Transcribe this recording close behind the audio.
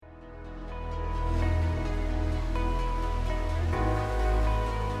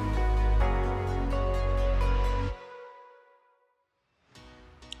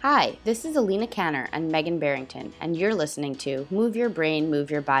Hi, this is Alina Canner and Megan Barrington, and you're listening to Move Your Brain,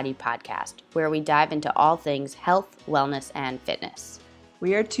 Move Your Body podcast, where we dive into all things health, wellness, and fitness.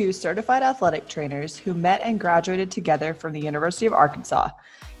 We are two certified athletic trainers who met and graduated together from the University of Arkansas,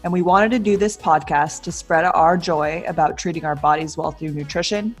 and we wanted to do this podcast to spread our joy about treating our bodies well through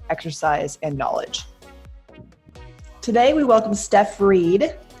nutrition, exercise, and knowledge. Today, we welcome Steph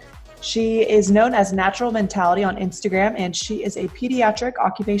Reed. She is known as Natural Mentality on Instagram, and she is a pediatric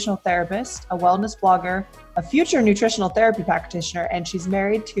occupational therapist, a wellness blogger, a future nutritional therapy practitioner, and she's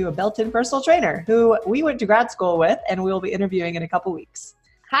married to a built-in personal trainer who we went to grad school with, and we will be interviewing in a couple weeks.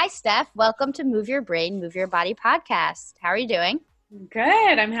 Hi, Steph. Welcome to Move Your Brain, Move Your Body podcast. How are you doing? Good.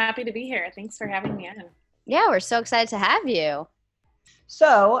 I'm happy to be here. Thanks for having me on. Yeah, we're so excited to have you.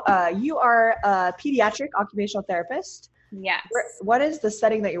 So you are a pediatric occupational therapist. Yes. What is the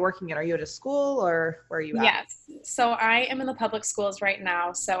setting that you're working in? Are you at a school or where are you at? Yes. So I am in the public schools right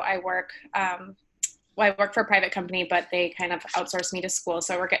now. So I work for a private company, but they kind of outsource me to school.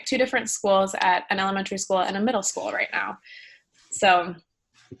 So I work at two different schools, at an elementary school and a middle school right now. So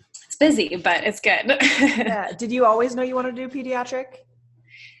it's busy, but it's good. Yeah. Did you always know you wanted to do pediatric?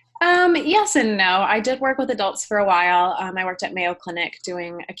 Yes and no. I did work with adults for a while. I worked at Mayo Clinic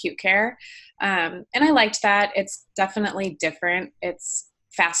doing acute care. And I liked that. It's definitely different. It's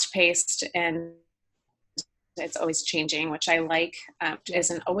fast paced and it's always changing, which I like.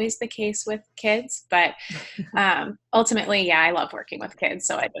 Isn't always the case with kids, but ultimately, yeah, I love working with kids.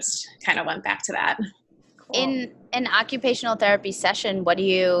 So I just kind of went back to that. Cool. In an occupational therapy session, what do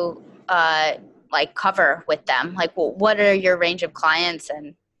you cover with them? Like, what are your range of clients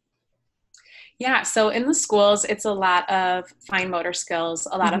and? Yeah, so in the schools, it's a lot of fine motor skills,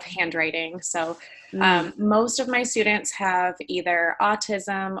 a lot of handwriting. So most of my students have either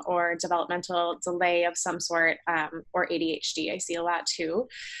autism or developmental delay of some sort, or ADHD. I see a lot too.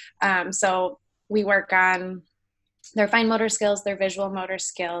 So we work on their fine motor skills, their visual motor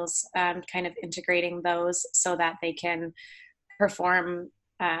skills, kind of integrating those so that they can perform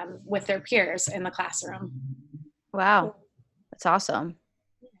with their peers in the classroom. Wow, that's awesome.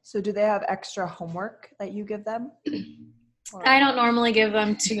 So do they have extra homework that you give them? I don't normally give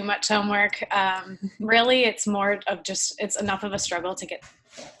them too much homework. Really, it's more of it's enough of a struggle to get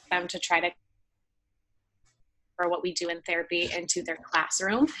them to try to for what we do in therapy into their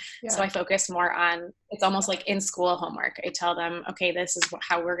classroom. Yeah. So I focus more on, it's almost like in school homework. I tell them, okay, this is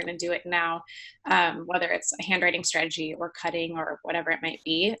how we're going to do it now, whether it's a handwriting strategy or cutting or whatever it might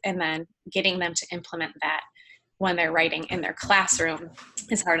be, and then getting them to implement that when they're writing in their classroom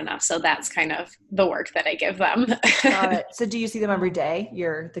is hard enough. So that's kind of the work that I give them. Got it. So do you see them every day,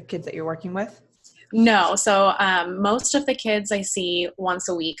 the kids that you're working with? No. So most of the kids I see once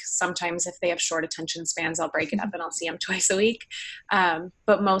a week. Sometimes if they have short attention spans, I'll break it up and I'll see them twice a week.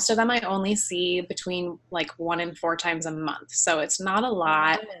 But most of them I only see between like 1 and 4 times a month. So it's not a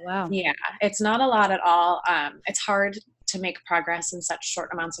lot. Oh, wow. Yeah, it's not a lot at all. It's hard to make progress in such short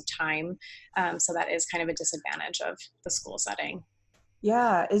amounts of time. So that is kind of a disadvantage of the school setting.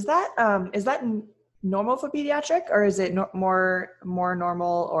 Yeah. Is that normal for pediatric, or is it more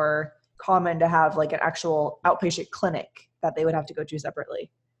normal or common to have like an actual outpatient clinic that they would have to go to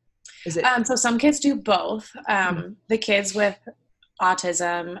separately? Is it? So some kids do both. The kids with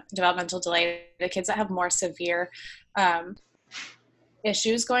autism, developmental delay, the kids that have more severe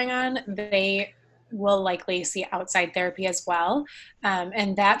issues going on, they will likely see outside therapy as well.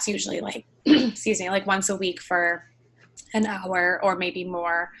 And that's usually like, like once a week for an hour or maybe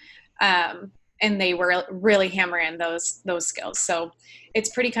more. And they were really hammer in those skills. So it's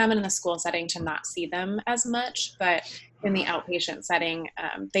pretty common in the school setting to not see them as much, but in the outpatient setting,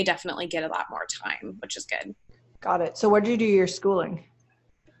 they definitely get a lot more time, which is good. Got it. So where did you do your schooling?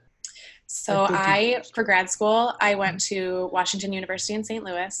 So for grad school, I went to Washington University in St.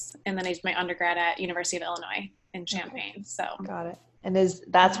 Louis, and then I did my undergrad at University of Illinois in Champaign. So got it. And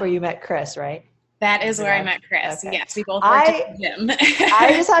that's where you met Chris, right? That is where I met Chris. Okay. Yes, we both worked at the gym.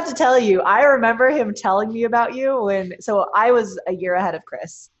 I just have to tell you, I remember him telling me about you so I was a year ahead of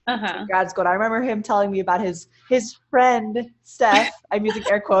Chris in grad school. And I remember him telling me about his friend, Steph. I'm using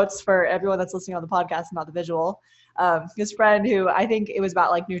air quotes for everyone that's listening on the podcast, not the visual. His friend who I think it was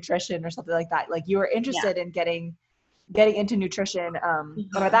about like nutrition or something like that. Like you were interested in getting into nutrition.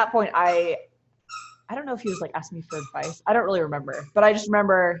 But at that point, I don't know if he was like asking me for advice. I don't really remember, but I just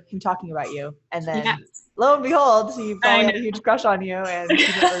remember him talking about you. And then lo and behold, he probably had a huge crush on you, and he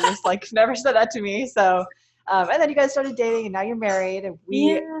never said that to me. So, and then you guys started dating, and now you're married. And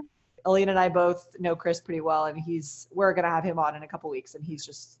Alina and I both know Chris pretty well, and we're going to have him on in a couple weeks. And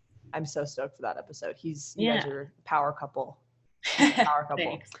I'm so stoked for that episode. You guys are a power couple. Power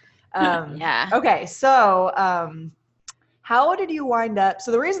couple. Yeah. Okay. So, how did you wind up?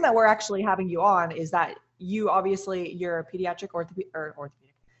 So the reason that we're actually having you on is that you're a pediatric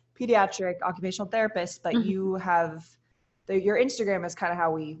pediatric occupational therapist, but you have your Instagram is kind of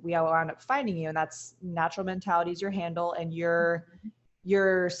how we wound up finding you, and that's Natural Mentality is your handle, and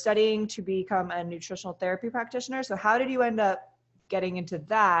you're studying to become a nutritional therapy practitioner. So how did you end up getting into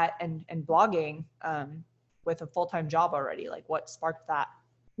that and blogging with a full-time job already? Like, what sparked that?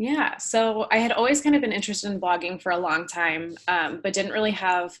 Yeah, so I had always kind of been interested in blogging for a long time, but didn't really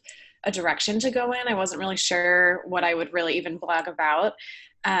have a direction to go in. I wasn't really sure what I would really even blog about.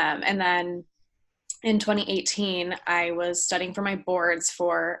 And then in 2018, I was studying for my boards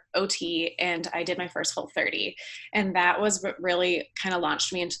for OT, and I did my first Whole30. And that was what really kind of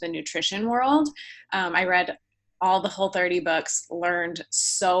launched me into the nutrition world. I read all the Whole30 books, learned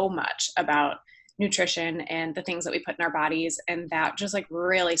so much about nutrition and the things that we put in our bodies. And that just like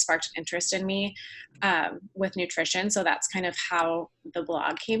really sparked an interest in me with nutrition. So that's kind of how the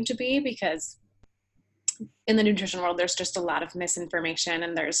blog came to be, because in the nutrition world, there's just a lot of misinformation,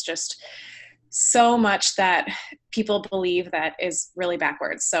 and there's just so much that people believe that is really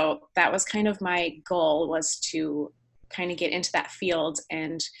backwards. So that was kind of my goal, was to kind of get into that field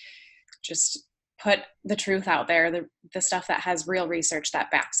and just put the truth out there, the stuff that has real research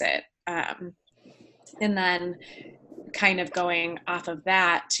that backs it. And then kind of going off of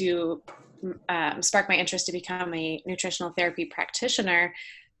that to spark my interest to become a nutritional therapy practitioner,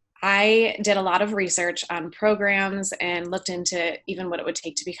 I did a lot of research on programs and looked into even what it would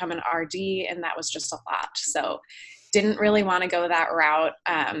take to become an RD, and that was just a lot. So didn't really want to go that route.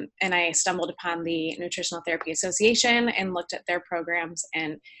 And I stumbled upon the Nutritional Therapy Association and looked at their programs,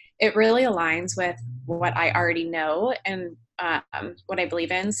 and it really aligns with what I already know and what I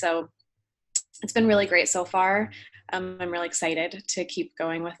believe in. So it's been really great so far. I'm really excited to keep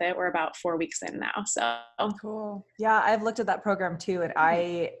going with it. We're about 4 weeks in now. So cool. Yeah, I've looked at that program too. And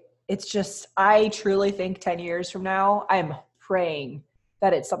I truly think 10 years from now, I'm praying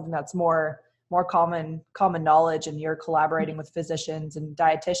that it's something that's more common knowledge, and you're collaborating with physicians and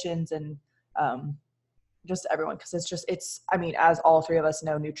dietitians and just everyone. Cause I mean, as all three of us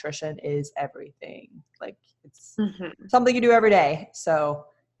know, nutrition is everything. Like, it's something you do every day. So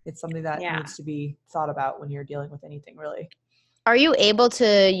it's something that needs to be thought about when you're dealing with anything, really. Are you able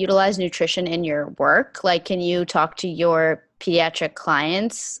to utilize nutrition in your work? Like, can you talk to your pediatric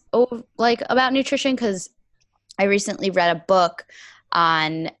clients about nutrition? Because I recently read a book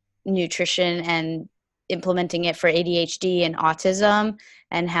on nutrition and implementing it for ADHD and autism,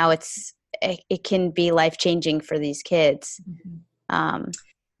 and how it can be life-changing for these kids.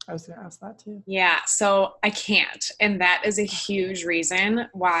 I was going to ask that too. Yeah, so I can't. And that is a huge reason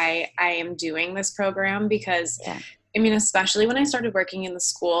why I am doing this program, because I mean, especially when I started working in the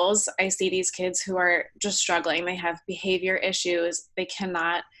schools, I see these kids who are just struggling. They have behavior issues. They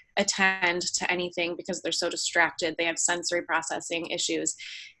cannot attend to anything because they're so distracted. They have sensory processing issues.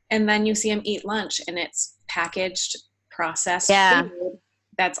 And then you see them eat lunch, and it's packaged, processed food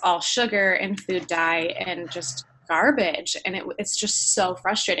that's all sugar and food dye and just garbage. And it's just so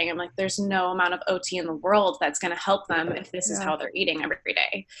frustrating. I'm like, there's no amount of OT in the world that's going to help them if this is how they're eating every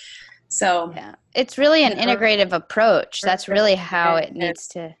day. So it's really an integrative approach. That's really how it needs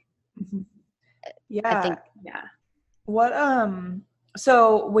to. I think. What,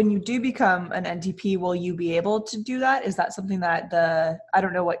 so when you do become an NTP, will you be able to do that? Is that something that I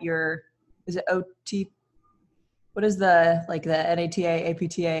don't know what is it OT? What is the NATA,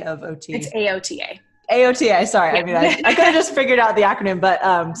 APTA of OT? It's AOTA. AOTA, sorry. I mean, I could have just figured out the acronym, but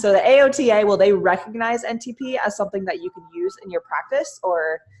so the AOTA, will they recognize NTP as something that you can use in your practice,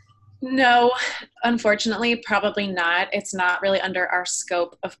 or? No, unfortunately, probably not. It's not really under our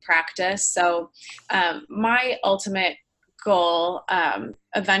scope of practice. So my ultimate goal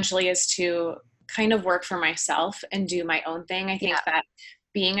eventually is to kind of work for myself and do my own thing. I think that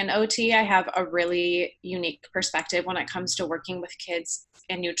being an OT, I have a really unique perspective when it comes to working with kids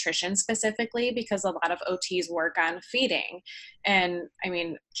and nutrition specifically, because a lot of OTs work on feeding. And I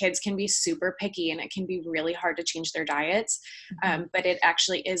mean, kids can be super picky, and it can be really hard to change their diets. But it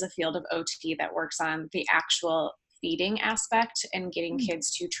actually is a field of OT that works on the actual feeding aspect and getting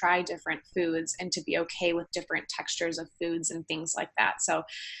kids to try different foods and to be okay with different textures of foods and things like that. So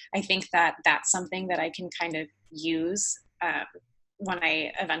I think that that's something that I can kind of use when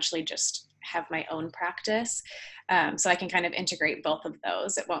I eventually just have my own practice. So I can kind of integrate both of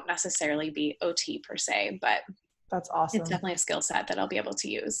those. It won't necessarily be OT per se, but that's awesome. It's definitely a skill set that I'll be able to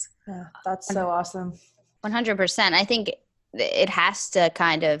use. Yeah, that's so awesome. 100%. I think it has to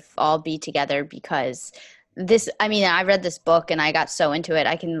kind of all be together, because I mean, I read this book and I got so into it.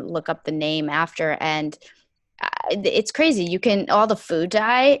 I can look up the name after, and it's crazy. You can, all the food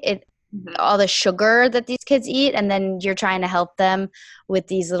dye, all the sugar that these kids eat, and then you're trying to help them with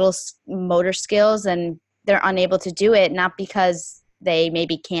these little motor skills, and they're unable to do it, not because they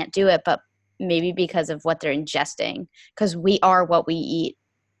maybe can't do it, but maybe because of what they're ingesting, because we are what we eat.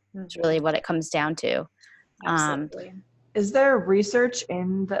 It's really what it comes down to. Absolutely. Is there research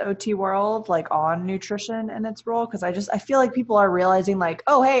in the OT world, like on nutrition and its role? Because I feel like people are realizing, like,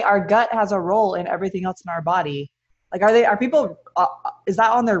 oh, hey, our gut has a role in everything else in our body. Like, are people, is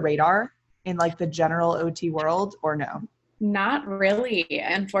that on their radar in like the general OT world, or no? Not really.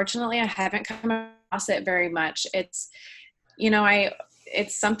 Unfortunately, I haven't come across it very much. It's,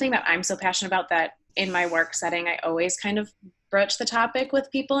 it's something that I'm so passionate about that in my work setting, I always kind of broach the topic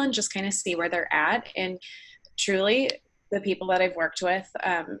with people and just kind of see where they're at. And truly, the people that I've worked with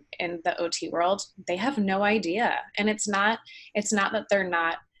in the OT world, they have no idea. And it's not that they're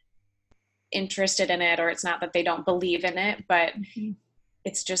not interested in it, or it's not that they don't believe in it, but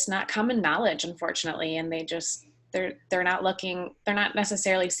it's just not common knowledge, unfortunately. And they're not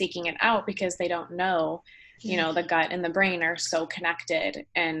necessarily seeking it out because they don't know, the gut and the brain are so connected.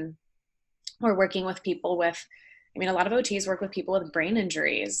 And we're working with people with, a lot of OTs work with people with brain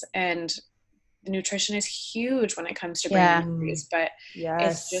injuries, and nutrition is huge when it comes to brain injuries, but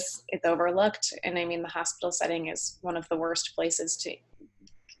it's overlooked. And the hospital setting is one of the worst places to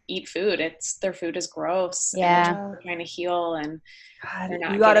eat food. Their food is gross. And they're trying to heal, and God,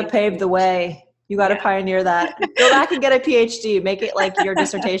 you got to pave the way. You got to pioneer that. Go back and get a PhD, make it like your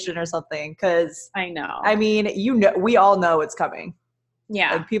dissertation or something. Cause I know, we all know it's coming.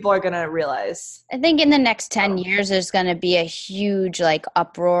 Yeah. Like, people are going to realize. I think in the next 10 years, there's going to be a huge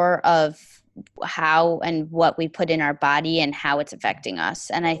uproar of how and what we put in our body and how it's affecting us.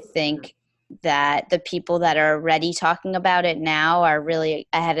 And I think that the people that are already talking about it now are really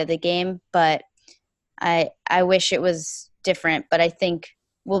ahead of the game, but I wish it was different, but I think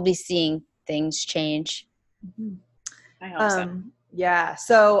we'll be seeing things change. I hope so. Yeah.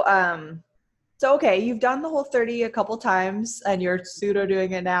 So, okay, you've done the Whole30 a couple times and you're pseudo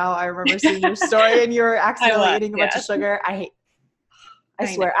doing it now. I remember seeing your story and you were accidentally eating a bunch of sugar. I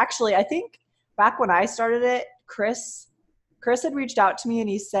swear. Actually, I think back when I started it, Chris had reached out to me and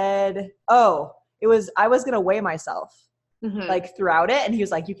he said, I was going to weigh myself throughout it. And he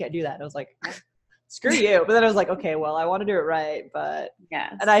was like, you can't do that. And I was like, screw you. But then I was like, okay, well, I want to do it right. But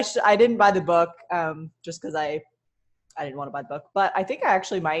and I didn't buy the book just because I didn't want to buy the book. But I think I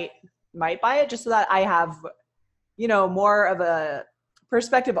actually might buy it just so that I have, more of a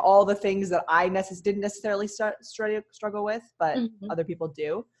perspective of all the things that I didn't necessarily struggle with, but other people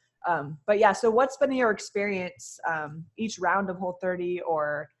do. But yeah, so what's been your experience each round of Whole30,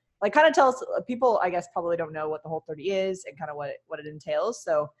 or kind of tell us, people I guess probably don't know what the Whole30 is and kind of what it entails.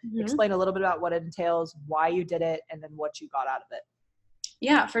 So explain a little bit about what it entails, why you did it, and then what you got out of it.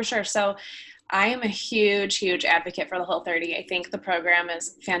 Yeah, for sure. So I am a huge, huge advocate for the Whole30. I think the program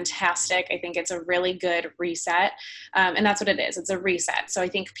is fantastic. I think it's a really good reset. And that's what it is. It's a reset. So I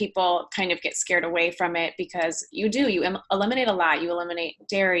think people kind of get scared away from it because you eliminate a lot. You eliminate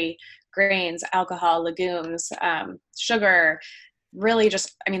dairy, grains, alcohol, legumes, sugar, really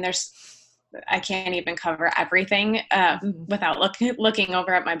just, I can't even cover everything without looking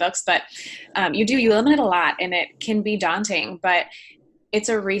over at my books, but you eliminate a lot, and it can be daunting, but it's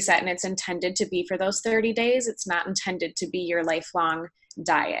a reset, and it's intended to be for those 30 days. It's not intended to be your lifelong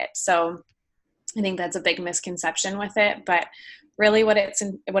diet. So I think that's a big misconception with it, but really what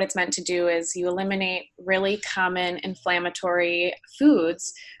it's meant to do is you eliminate really common inflammatory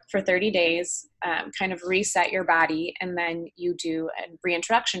foods for 30 days, kind of reset your body, and then you do a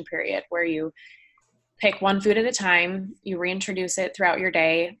reintroduction period where you pick one food at a time, you reintroduce it throughout your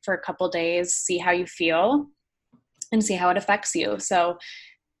day for a couple days, see how you feel, and see how it affects you. So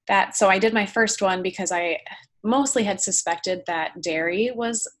I did my first one because I mostly had suspected that dairy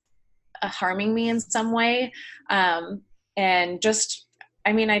was harming me in some way. And just,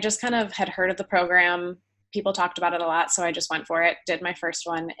 I just kind of had heard of the program. People talked about it a lot. So I just went for it, did my first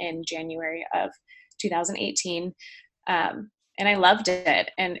one in January of 2018. And I loved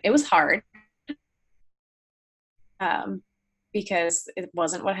it. And it was hard. Because it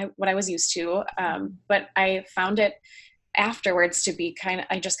wasn't what I was used to. But I found it afterwards to be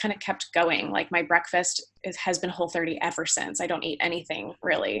I just kind of kept going. Like, my breakfast has been Whole30 ever since. I don't eat anything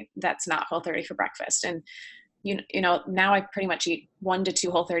really that's not Whole30 for breakfast. And, now I pretty much eat 1 to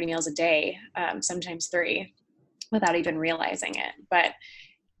 2 Whole30 meals a day, sometimes 3, without even realizing it. But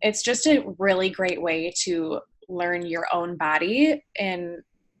it's just a really great way to learn your own body and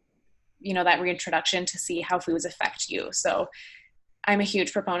that reintroduction to see how foods affect you. So I'm a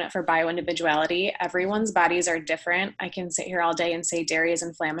huge proponent for bioindividuality. Everyone's bodies are different. I can sit here all day and say dairy is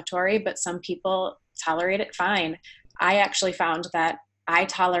inflammatory, but some people tolerate it fine. I actually found that I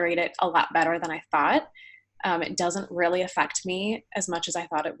tolerate it a lot better than I thought. It doesn't really affect me as much as I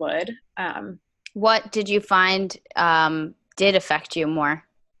thought it would. What did you find did affect you more?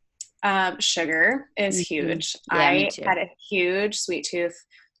 Sugar is huge. Yeah, I had a huge sweet tooth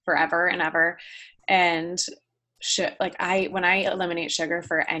forever and ever. And when I eliminate sugar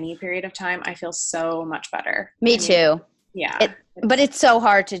for any period of time, I feel so much better. Me too. Yeah. But it's so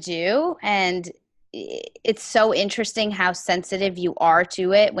hard to do. And it's so interesting how sensitive you are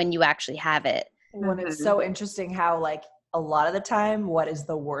to it when you actually have it. When it's so interesting how like a lot of the time, what is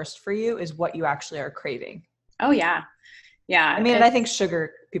the worst for you is what you actually are craving. Oh yeah. Yeah. I mean, and I think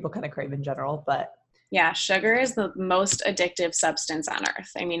sugar people kind of crave in general, but yeah, sugar is the most addictive substance on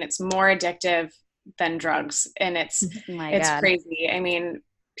earth. I mean, it's more addictive than drugs, and it's crazy. I mean,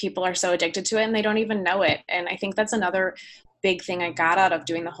 people are so addicted to it and they don't even know it. And I think that's another big thing I got out of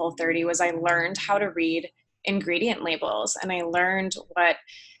doing the Whole30 was I learned how to read ingredient labels, and I learned what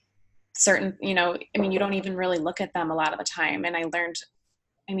certain, you don't even really look at them a lot of the time. And I learned,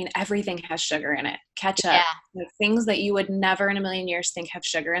 everything has sugar in it. Ketchup, things that you would never in a million years think have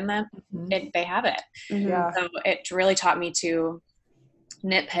sugar in them, they have it. Yeah. So it really taught me to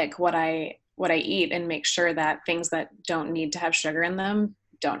nitpick what I eat and make sure that things that don't need to have sugar in them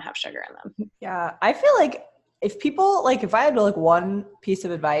don't have sugar in them. Yeah. I feel like if I had like one piece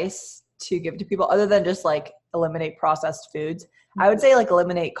of advice to give to people other than just like eliminate processed foods, I would say like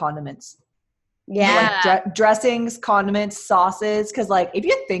eliminate condiments. Yeah. Like dressings, condiments, sauces. Cause like, if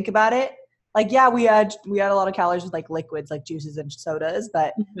you think about it, like, yeah, we had a lot of calories with like liquids, like juices and sodas,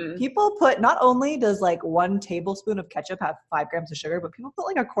 but people put, not only does like 1 tablespoon of ketchup have 5 grams of sugar, but people put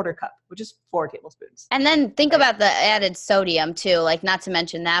like a 1/4 cup, which is 4 tablespoons. And then think about the added sodium too, like not to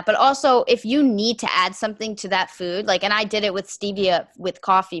mention that, but also if you need to add something to that food, like, and I did it with stevia with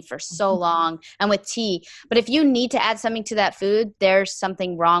coffee for so long and with tea, but if you need to add something to that food, there's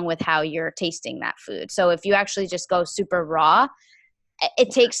something wrong with how you're tasting that food. So if you actually just go super raw,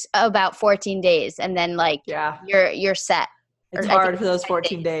 it takes about 14 days and then like you're set. It's hard for those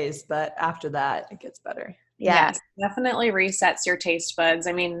 14 days, but after that it gets better. Yes, definitely resets your taste buds.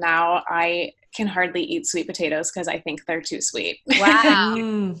 I mean, now I can hardly eat sweet potatoes because I think they're too sweet. Wow.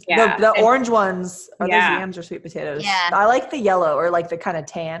 The orange ones are those yams or sweet potatoes. Yeah. I like the yellow or like the kind of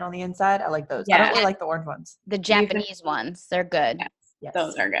tan on the inside. I like those. I don't really like the orange ones. The Japanese ones, they're good. Yes.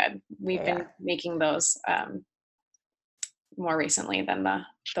 Those are good. We've been making those more recently than the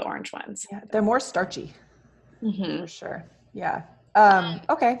orange ones. Yeah, they're more starchy. For sure. Yeah.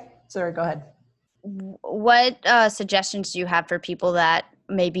 Okay. Sorry, go ahead. What suggestions do you have for people that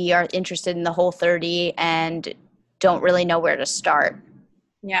maybe are interested in the Whole30 and don't really know where to start?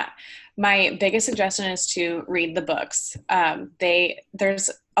 Yeah. My biggest suggestion is to read the books. There's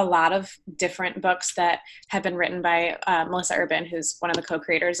a lot of different books that have been written by Melissa Urban, who's one of the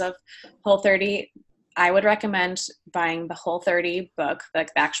co-creators of Whole30. I would recommend buying the Whole30 book, like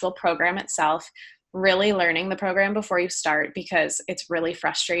the actual program itself, really learning the program before you start, because it's really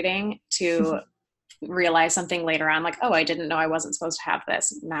frustrating to realize something later on, like, oh, I didn't know I wasn't supposed to have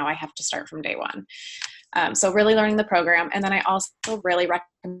this. Now I have to start from day one. So really learning the program. And then I also really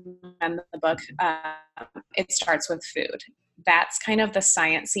recommend the book, It Starts With Food. That's kind of the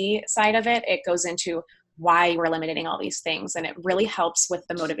science-y side of it. It goes into why we're eliminating all these things. And it really helps with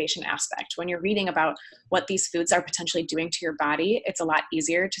the motivation aspect. When you're reading about what these foods are potentially doing to your body, it's a lot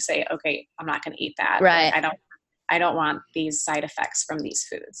easier to say, okay, I'm not going to eat that. Right. Like, I don't want these side effects from these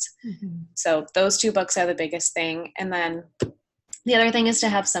foods. So those 2 books are the biggest thing. And then the other thing is to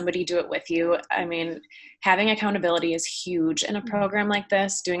have somebody do it with you. I mean, having accountability is huge in a program like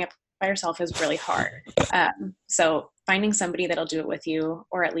this. Doing it by yourself is really hard. So finding somebody that'll do it with you,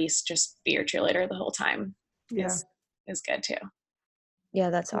 or at least just be your cheerleader the whole time is good too. Yeah,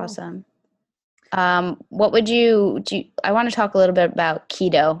 that's awesome. What would you do? I want to talk a little bit about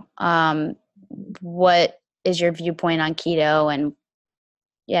keto. What is your viewpoint on keto? And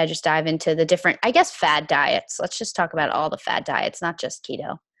just dive into the different, I guess, fad diets. Let's just talk about all the fad diets, not just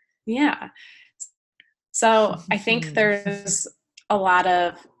keto. Yeah. So I think there's a lot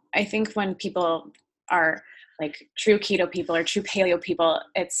of, I think when people are like true keto people or true paleo people,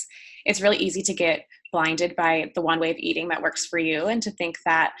 it's really easy to get blinded by the one way of eating that works for you and to think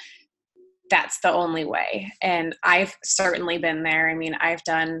that that's the only way. And I've certainly been there. I mean, I've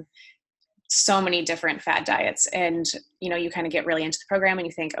done so many different fad diets, and you kind of get really into the program and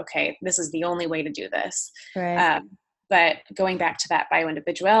you think, okay, this is the only way to do this. Right. But going back to that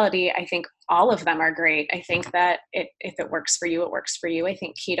bioindividuality, I think all of them are great. I think that if it works for you, it works for you. I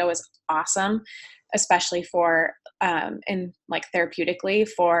think keto is awesome, especially for in like therapeutically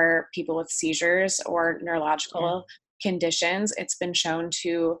for people with seizures or neurological conditions. It's been shown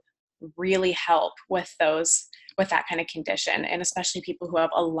to really help with that kind of condition, and especially people who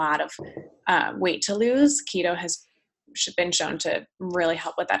have a lot of weight to lose. Keto has been shown to really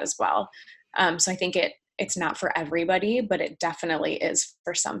help with that as well. So I think it's not for everybody, but it definitely is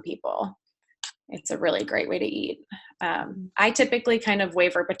for some people. It's a really great way to eat. I typically kind of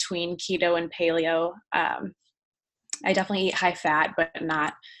waver between keto and paleo. I definitely eat high fat, but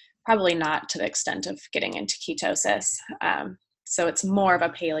probably not to the extent of getting into ketosis. So it's more of a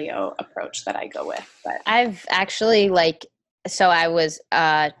paleo approach that I go with. But I've actually so I was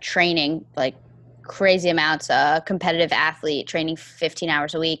training like crazy amounts, competitive athlete, training 15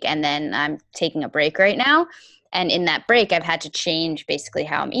 hours a week, and then I'm taking a break right now. And in that break, I've had to change basically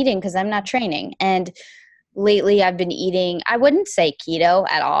how I'm eating because I'm not training. And lately I've been eating, I wouldn't say keto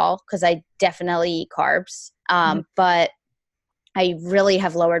at all because I definitely eat carbs, but I really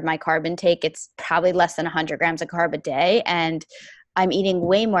have lowered my carb intake. It's probably less than 100 grams of carb a day. And I'm eating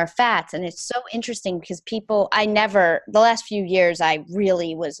way more fats. And it's so interesting because the last few years, I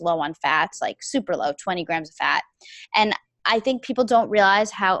really was low on fats, like super low, 20 grams of fat. And I think people don't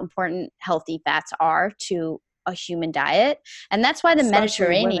realize how important healthy fats are to a human diet. And that's why the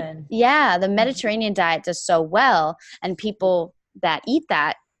Mediterranean diet does so well. And people that eat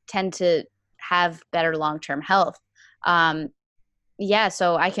that tend to have better long-term health.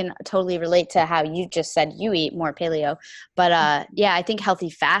 So I can totally relate to how you just said you eat more paleo. But I think healthy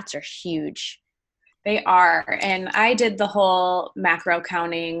fats are huge. They are. And I did the whole macro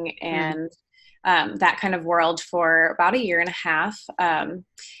counting and that kind of world for about 1.5 years.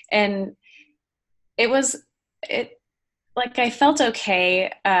 And I felt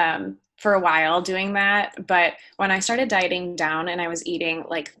okay for a while doing that. But when I started dieting down and I was eating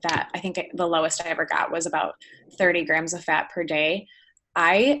like that, I think the lowest I ever got was about 30 grams of fat per day.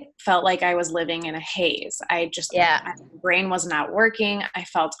 I felt like I was living in a haze. My brain was not working. I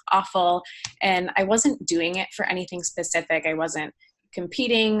felt awful. And I wasn't doing it for anything specific. I wasn't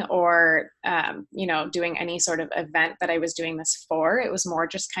competing or, doing any sort of event that I was doing this for. It was more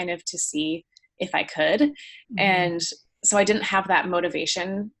just kind of to see if I could. Mm-hmm. And so I didn't have that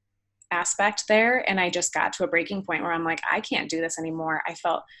motivation aspect there. And I just got to a breaking point where I'm like, I can't do this anymore. I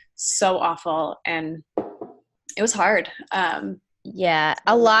felt so awful and it was hard. I know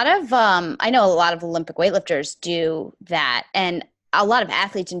a lot of Olympic weightlifters do that. And a lot of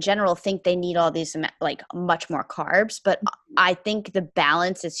athletes in general think they need all these like much more carbs, but I think the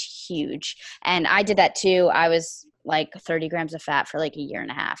balance is huge. And I did that too. I was like 30 grams of fat for like 1.5 years,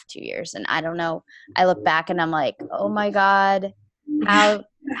 2 years. And I don't know, I look back and I'm like, oh my God,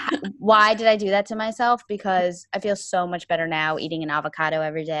 why did I do that to myself? Because I feel so much better now eating an avocado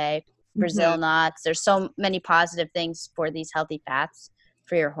every day, Brazil nuts. There's so many positive things for these healthy fats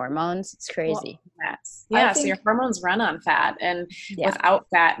for your hormones. It's crazy. Well, so your hormones run on fat, and without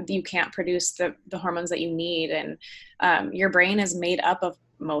fat, you can't produce the hormones that you need. And your brain is made up of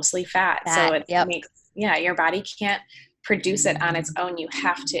mostly fat. So it makes, your body can't produce it on its own. You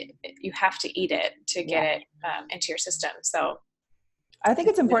have to eat it to get it into your system. So I think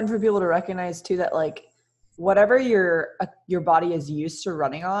it's important for people to recognize too that like whatever your body is used to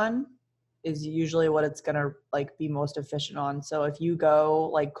running on is usually what it's going to like be most efficient on. So if you go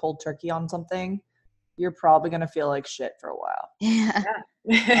like cold turkey on something, you're probably going to feel like shit for a while.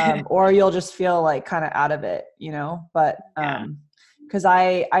 Or you'll just feel like kind of out of it, but cause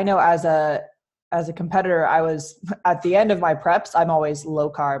I know as a competitor, I was at the end of my preps, I'm always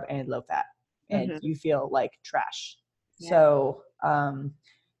low carb and low fat and you feel like trash. Yeah. So,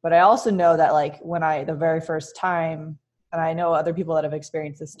 but I also know that like when the very first time, and I know other people that have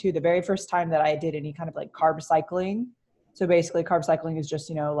experienced this too, the very first time that I did any kind of like carb cycling. So basically carb cycling is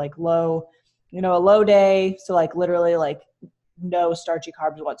just, like low, a low day. So like literally like no starchy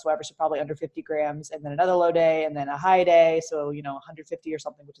carbs whatsoever. So probably under 50 grams and then another low day and then a high day. So, 150 or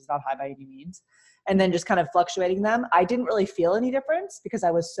something, which is not high by any means. And then just kind of fluctuating them. I didn't really feel any difference because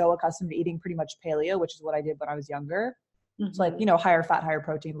I was so accustomed to eating pretty much paleo, which is what I did when I was younger. It's like, higher fat, higher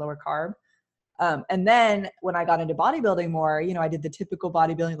protein, lower carb. And then when I got into bodybuilding more, I did the typical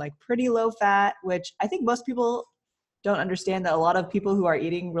bodybuilding, like pretty low fat, which I think most people don't understand that a lot of people who are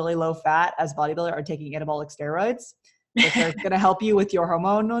eating really low fat as bodybuilder are taking anabolic steroids, which are going to help you with your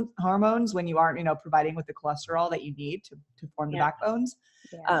hormones when you aren't, providing with the cholesterol that you need to form the backbones.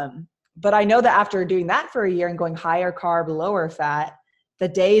 Yeah. But I know that after doing that for a year and going higher carb, lower fat, the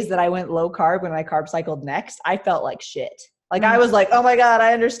days that I went low carb when I carb cycled next, I felt like shit. Like I was like, oh my God,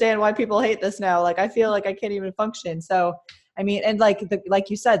 I understand why people hate this now. Like I feel like I can't even function. So, I mean, and like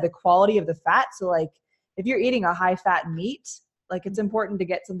you said, the quality of the fat. So like if you're eating a high fat meat, like it's important to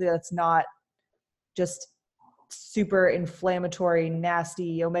get something that's not just super inflammatory,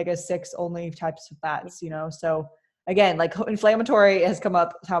 nasty, omega-6 only types of fats, you know? So again, like inflammatory has come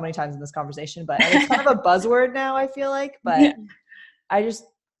up how many times in this conversation, but it's kind of a buzzword now, I feel like, but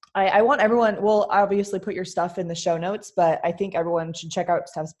I want everyone, we'll obviously put your stuff in the show notes, but I think everyone should check out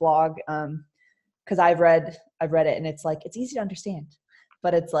Steph's blog. Cause I've read it and it's like, it's easy to understand,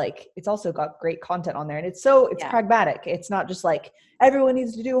 but it's like, it's also got great content on there and it's pragmatic. It's not just like everyone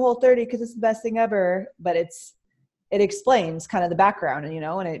needs to do Whole30 cause it's the best thing ever, but it explains kind of the background and, you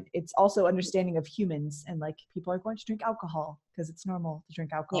know, and it's also understanding of humans and like people are going to drink alcohol because it's normal to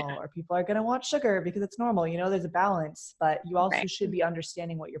drink alcohol or people are going to want sugar because it's normal, you know, there's a balance, but you also should be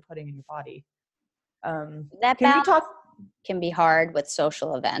understanding what you're putting in your body. That balance can be hard with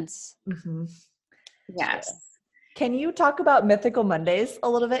social events. Mm-hmm. Yes. So, can you talk about Mythical Mondays a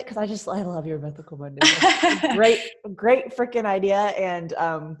little bit? Cause I love your Mythical Mondays. great freaking idea. And,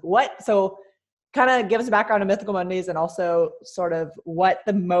 so kind of give us a background on Mythical Mondays and also sort of what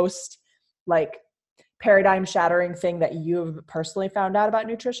the most like paradigm shattering thing that you've personally found out about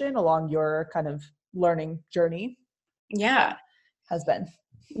nutrition along your kind of learning journey has been.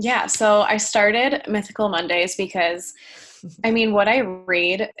 Yeah. So I started Mythical Mondays because I mean, what I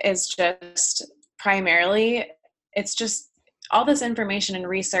read is just primarily, it's just all this information and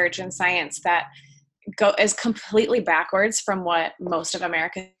research and science that is completely backwards from what most of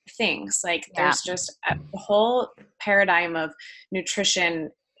America thinks. Like there's just a whole paradigm of nutrition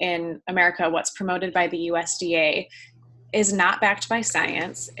in America, what's promoted by the USDA is not backed by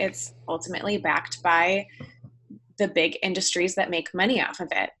science. It's ultimately backed by the big industries that make money off of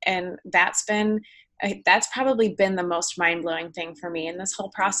it. And that's probably been the most mind-blowing thing for me in this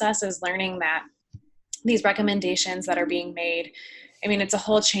whole process, is learning that these recommendations that are being made, I mean, it's a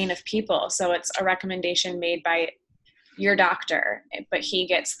whole chain of people. So it's a recommendation made by your doctor, but he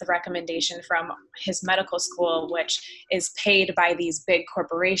gets the recommendation from his medical school, which is paid by these big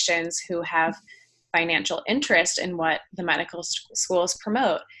corporations who have financial interest in what the medical schools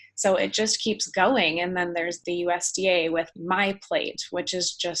promote. So it just keeps going. And then there's the USDA with MyPlate, which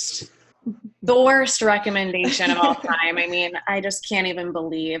is just the worst recommendation of all time. I mean, I just can't even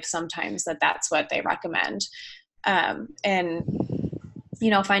believe sometimes that that's what they recommend. And, you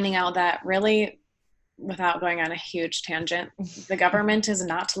know, finding out that really, without going on a huge tangent, the government is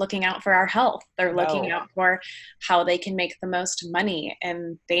not looking out for our health. They're looking out for how they can make the most money,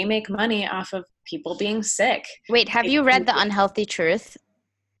 and they make money off of people being sick. Wait, have you read The Unhealthy Truth?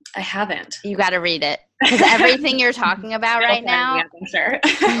 I haven't. You got to read it. Because everything you're talking about right now, I'm sure.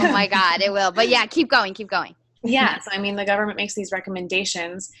 Oh my God, it will. But yeah, keep going. Yeah. So, I mean, the government makes these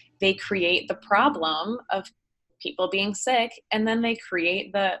recommendations. They create the problem of people being sick, and then they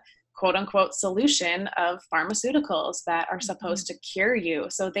create the quote unquote solution of pharmaceuticals that are supposed to cure you.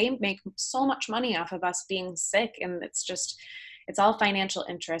 So they make so much money off of us being sick. And it's all financial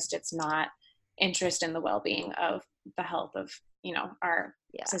interest. It's not interest in the well-being of the health of, you know, our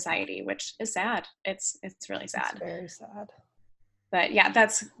society, which is sad. It's really sad. It's very sad. But yeah,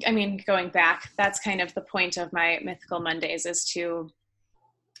 going back, that's kind of the point of my Mythical Mondays, is to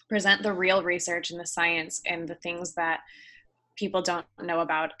present the real research and the science and the things that people don't know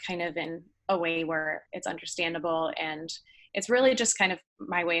about, kind of in a way where it's understandable. And it's really just kind of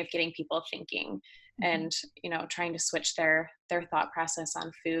my way of getting people thinking and, you know, trying to switch their thought process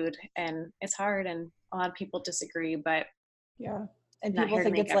on food. And it's hard, and a lot of people disagree, but and people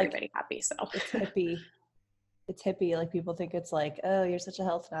think it's like everybody happy. So it's hippie. It's hippie. Like people think it's like, oh, you're such a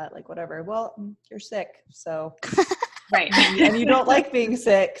health nut, like whatever. Well, you're sick. So right. And you don't like being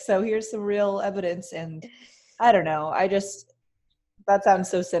sick. So here's some real evidence. And I don't know. That sounds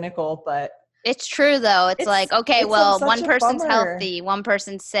so cynical, but it's true though. It's like, okay, well, one person's bummer. healthy, one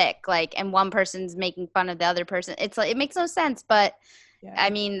person's sick, like, and one person's making fun of the other person. It's like, it makes no sense, but I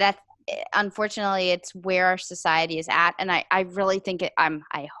mean, that's, unfortunately, it's where our society is at. And I really think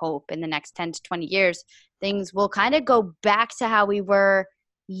I hope in the next 10 to 20 years, things will kind of go back to how we were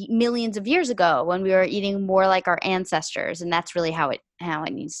millions of years ago, when we were eating more like our ancestors. And that's really how it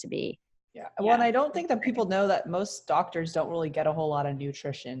needs to be. Yeah. Well, and I don't think that people know that most doctors don't really get a whole lot of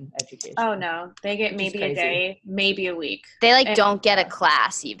nutrition education. Oh no, they get maybe a day, maybe a week. They don't get a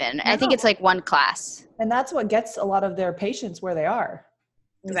class even. No. I think it's like one class. And that's what gets a lot of their patients where they are.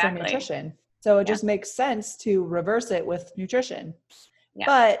 Exactly. Nutrition. So it just makes sense to reverse it with nutrition. Yeah.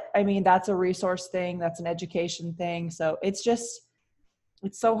 But I mean, that's a resource thing. That's an education thing. So it's just,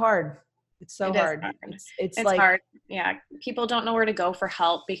 It's so hard. It's so hard. It's like hard. Yeah. People don't know where to go for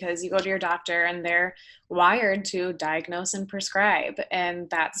help because you go to your doctor and they're wired to diagnose and prescribe. And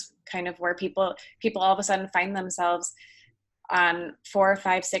that's kind of where people all of a sudden find themselves on 4,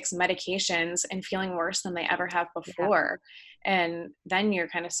 5, 6 medications and feeling worse than they ever have before. Yeah. And then you're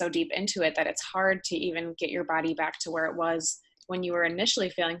kind of so deep into it that it's hard to even get your body back to where it was when you were initially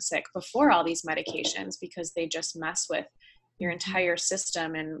feeling sick before all these medications, because they just mess with your entire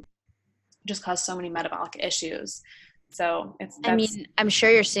system and just cause so many metabolic issues. So I mean, I'm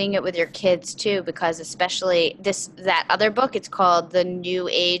sure you're seeing it with your kids too, because especially that other book, it's called The New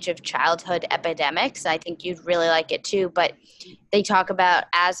Age of Childhood Epidemics. I think you'd really like it too, but they talk about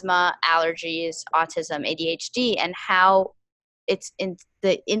asthma, allergies, autism, ADHD, and how it's in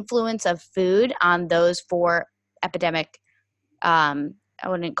the influence of food on those 4 epidemic, I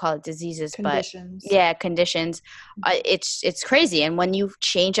wouldn't call it diseases, conditions. But yeah, conditions. It's crazy. And when you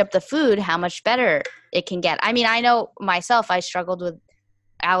change up the food, how much better it can get. I mean, I know myself, I struggled with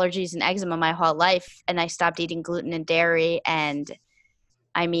allergies and eczema my whole life, and I stopped eating gluten and dairy. And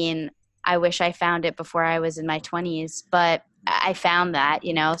I mean, I wish I found it before I was in my 20s, but I found that,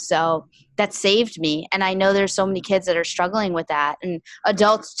 so that saved me. And I know there's so many kids that are struggling with that, and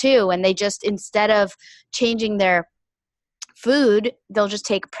adults too. And they just, instead of changing their food, they'll just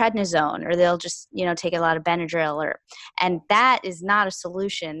take prednisone, or they'll just, take a lot of Benadryl, and that is not a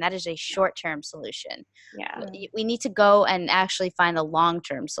solution. That is a short-term solution. Yeah. We need to go and actually find the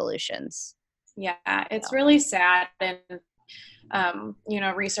long-term solutions. Yeah. It's really sad. And,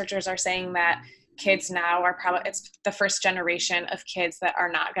 researchers are saying that kids now it's the first generation of kids that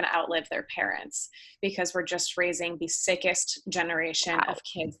are not going to outlive their parents, because we're just raising the sickest generation of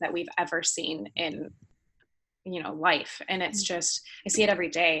kids that we've ever seen in life. And it's just, I see it every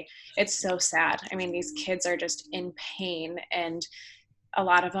day. It's so sad. I mean, these kids are just in pain, and a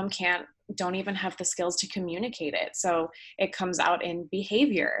lot of them don't even have the skills to communicate it. So it comes out in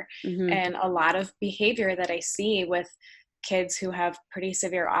behavior. Mm-hmm. And a lot of behavior that I see with kids who have pretty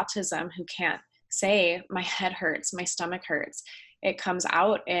severe autism, who can't say, my head hurts, my stomach hurts, it comes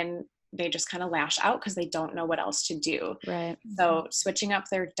out and they just kind of lash out because they don't know what else to do. Right. So switching up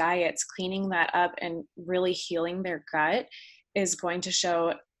their diets, cleaning that up, and really healing their gut is going to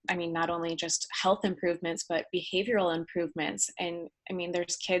show, I mean, not only just health improvements, but behavioral improvements. And I mean,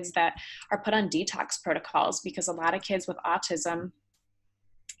 there's kids that are put on detox protocols, because a lot of kids with autism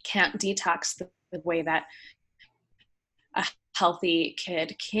can't detox the way that a healthy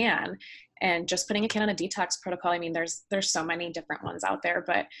kid can. And just putting a kid on a detox protocol, I mean, there's so many different ones out there,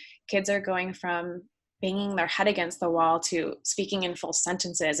 but kids are going from banging their head against the wall to speaking in full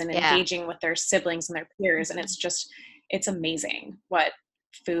sentences and engaging with their siblings and their peers. And it's amazing what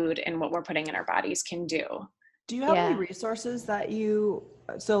food and what we're putting in our bodies can do. Do you have any resources that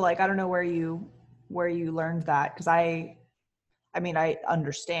I don't know where you learned that? Because I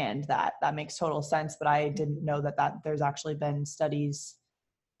understand that makes total sense, but I didn't know that there's actually been studies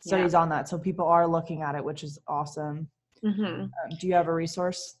on that. So people are looking at it, which is awesome. Mm-hmm. Do you have a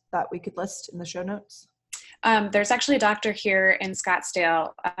resource that we could list in the show notes? There's actually a doctor here in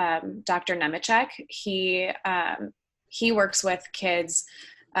Scottsdale, Dr. Nemechek. He works with kids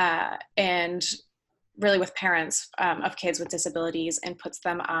and really with parents of kids with disabilities, and puts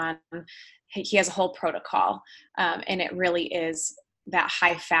them on, he has a whole protocol. And it really is that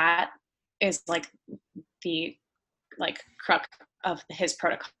high fat is the crux of his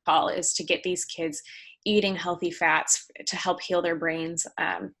protocol, is to get these kids eating healthy fats to help heal their brains.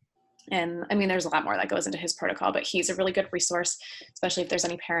 And I mean, there's a lot more that goes into his protocol, but he's a really good resource, especially if there's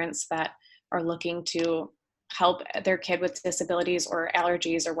any parents that are looking to help their kid with disabilities or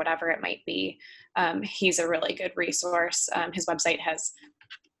allergies or whatever it might be. He's a really good resource. His website has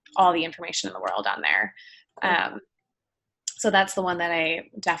all the information in the world on there. So that's the one that I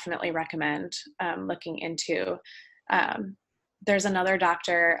definitely recommend looking into. There's another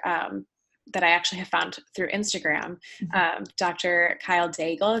doctor that I actually have found through Instagram, Dr. Kyle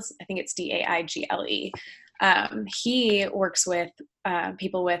Daigle. I think it's Daigle. He works with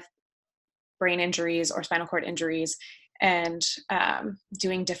people with brain injuries or spinal cord injuries, and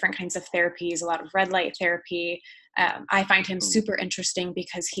doing different kinds of therapies, a lot of red light therapy. I find him super interesting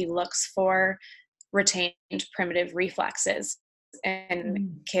because he looks for retained primitive reflexes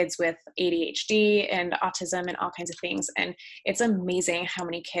in kids with ADHD and autism and all kinds of things. And it's amazing how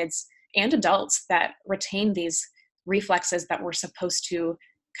many kids and adults that retain these reflexes that we're supposed to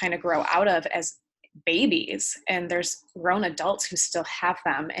kind of grow out of as babies. And there's grown adults who still have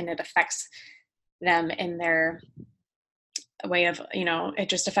them, and it affects them in their way of, it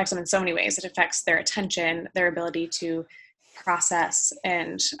just affects them in so many ways. It affects their attention, their ability to process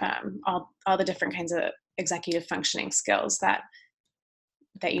and all the different kinds of executive functioning skills that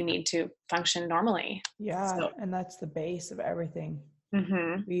you need to function normally. Yeah, so. And that's the base of everything.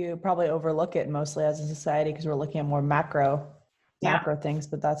 Mm-hmm. We probably overlook it mostly as a society because we're looking at more macro things,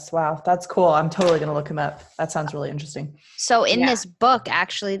 but that's cool. I'm totally going to look him up. That sounds really interesting. So in this book,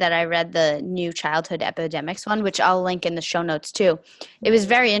 actually, that I read, the New Childhood Epidemics one, which I'll link in the show notes too, it was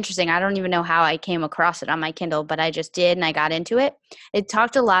very interesting. I don't even know how I came across it on my Kindle, but I just did, and I got into it. It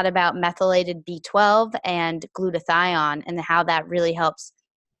talked a lot about methylated B12 and glutathione and how that really helps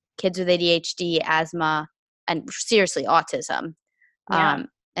kids with ADHD, asthma, and seriously autism, and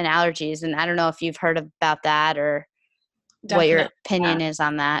allergies. And I don't know if you've heard about that or what your opinion is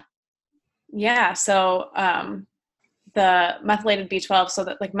on that. Yeah. So the methylated B12, so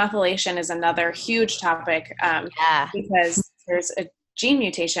that like methylation is another huge topic because there's a gene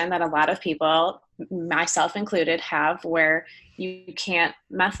mutation that a lot of people, myself included, have where you can't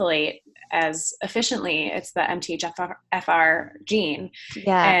methylate as efficiently. It's the MTHFR gene.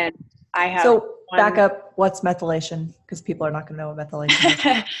 Yeah. And I have. So back up, what's methylation? Because people are not going to know what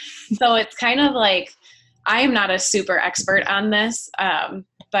methylation is. So it's kind of like, I am not a super expert on this,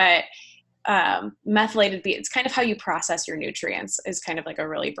 but methylated it's kind of how you process your nutrients is kind of like a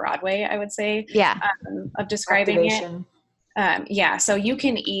really broad way, I would say, of describing Activation. it. So you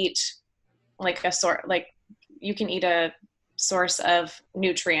can eat you can eat a source of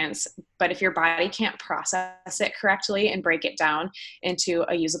nutrients, but if your body can't process it correctly and break it down into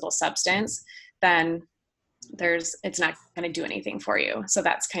a usable substance, then it's not going to do anything for you. So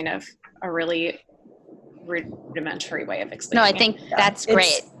that's kind of a really rudimentary way of explaining I think that's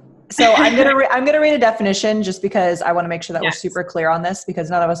great. So I'm gonna read a definition just because I want to make sure that we're super clear on this, because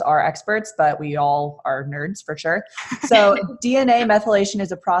none of us are experts, but we all are nerds for sure. So DNA methylation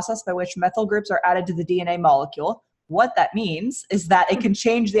is a process by which methyl groups are added to the DNA molecule. What that means is that it can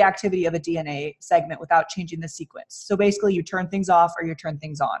change the activity of a DNA segment without changing the sequence. So basically you turn things off or you turn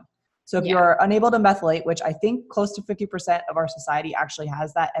things on. So if you're unable to methylate, which I think close to 50% of our society actually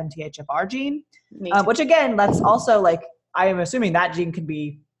has that MTHFR gene, which again, that's also like, I am assuming that gene can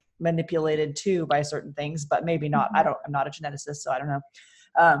be manipulated too by certain things, but maybe not. I'm not a geneticist, so I don't know.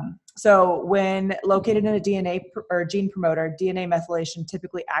 So when located in a DNA or gene promoter, DNA methylation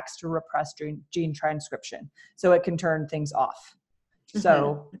typically acts to repress gene transcription. So it can turn things off.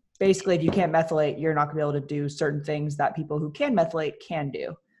 So basically, if you can't methylate, you're not going to be able to do certain things that people who can methylate can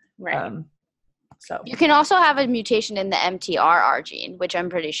do. Right. So you can also have a mutation in the MTRR gene, which I'm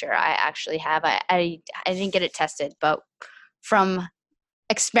pretty sure I actually have. I didn't get it tested, but from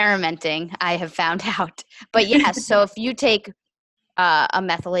experimenting, I have found out. But so if you take a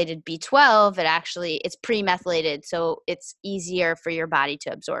methylated B12, it's pre-methylated, so it's easier for your body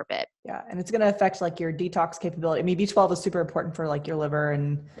to absorb it. Yeah, and it's going to affect like your detox capability. I mean, B12 is super important for like your liver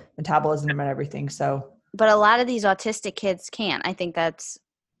and metabolism and everything. So, but a lot of these autistic kids can't. I think that's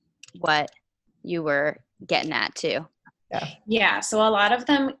what you were getting at too. Yeah. So a lot of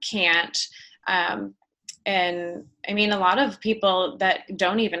them can't. And I mean, a lot of people that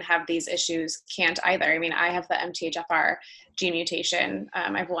don't even have these issues can't either. I mean, I have the MTHFR gene mutation.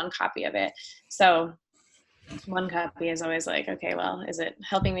 I have one copy of it. So one copy is always like, okay, well, is it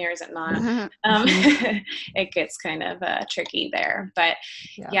helping me or is it not? It gets kind of tricky there. But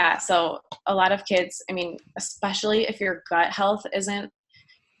so a lot of kids, I mean, especially if your gut health isn't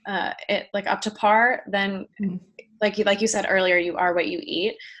up to par, then like you said earlier, you are what you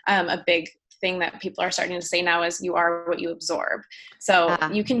eat. A big thing that people are starting to say now is you are what you absorb. So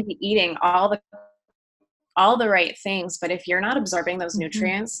you can be eating all the right things, but if you're not absorbing those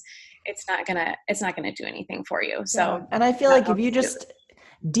nutrients, it's not gonna do anything for you. So, and I feel like if you just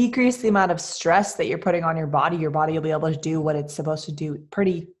decrease the amount of stress that you're putting on your body will be able to do what it's supposed to do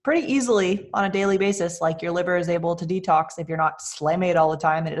pretty easily on a daily basis. Like your liver is able to detox if you're not slamming it all the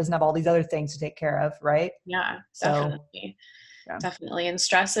time, and it doesn't have all these other things to take care of, right? Yeah, definitely. Definitely. And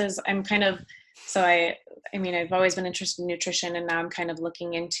stress is, I mean, I've always been interested in nutrition, and now I'm kind of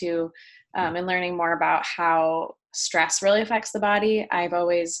looking into and learning more about how stress really affects the body. I've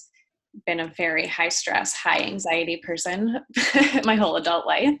always been a very high stress, high anxiety person my whole adult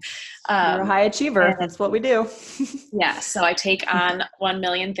life. You're a high achiever. That's what we do. Yeah. So I take on 1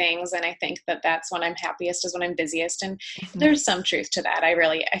 million things, and I think that that's when I'm happiest, is when I'm busiest. And there's some truth to that. I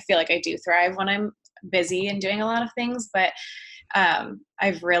feel like I do thrive when I'm busy and doing a lot of things, but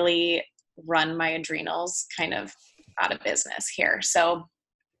I've really run my adrenals kind of out of business here. So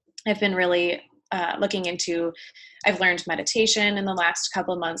I've been really looking into, I've learned meditation in the last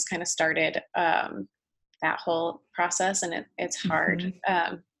couple of months, kind of started that whole process, and it's hard.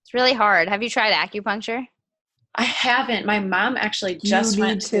 It's really hard. Have you tried acupuncture? I haven't. My mom actually just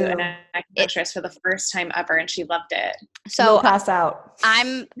went to an acupuncturist for the first time ever, and she loved it. So you'll pass out.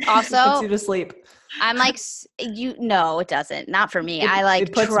 I'm also puts you to sleep. I'm like, no, it doesn't. Not for me.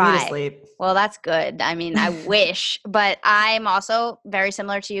 It puts me to sleep. Well, that's good. I mean, I wish, but I'm also very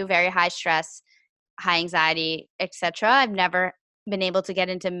similar to you, very high stress, high anxiety, etc. I've never been able to get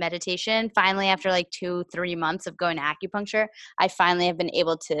into meditation. Finally, after like 2-3 months of going to acupuncture, I finally have been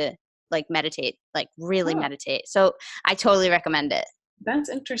able to like meditate, like really meditate. So I totally recommend it. That's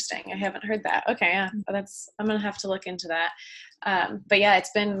interesting. I haven't heard that. Okay, yeah, I'm gonna have to look into that. But yeah,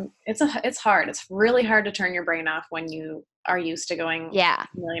 it's hard. It's really hard to turn your brain off when you are used to going a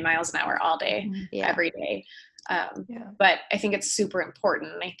million miles an hour all day, every day. But I think it's super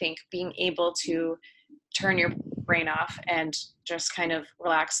important. I think being able to turn your brain off and just kind of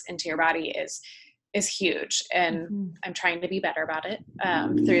relax into your body is huge. And I'm trying to be better about it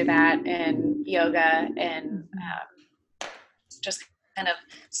through that and yoga and just kind of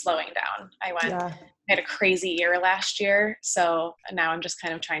slowing down. I had a crazy year last year, so now I'm just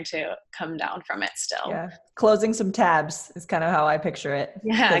kind of trying to come down from it still. Yeah, closing some tabs is kind of how I picture it.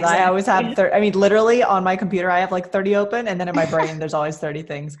 Yeah, exactly. I always have literally on my computer I have like 30 open, and then in my brain there's always 30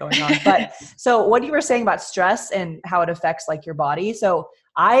 things going on. But so what you were saying about stress and how it affects like your body. So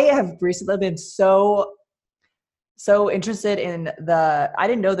I have recently been so interested in I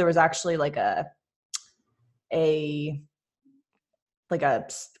didn't know there was actually like a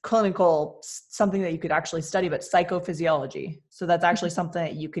clinical something that you could actually study, but psychophysiology. So that's actually something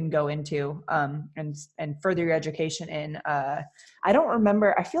that you can go into and further your education in. I don't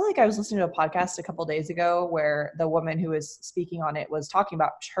remember. I feel like I was listening to a podcast a couple of days ago where the woman who was speaking on it was talking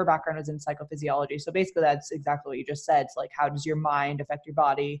about her background was in psychophysiology. So basically that's exactly what you just said. It's like, how does your mind affect your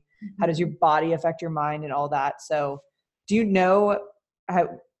body? How does your body affect your mind and all that? So do you know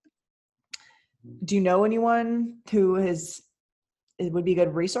anyone who it would be a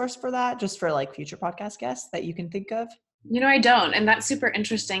good resource for that, just for like future podcast guests that you can think of? I don't. And that's super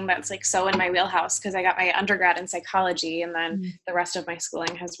interesting. That's like so in my wheelhouse because I got my undergrad in psychology and then the rest of my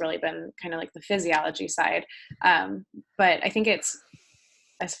schooling has really been kind of like the physiology side. But I think it's,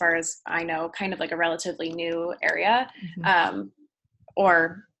 as far as I know, kind of like a relatively new area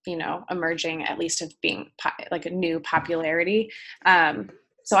or, emerging at least of being like a new popularity.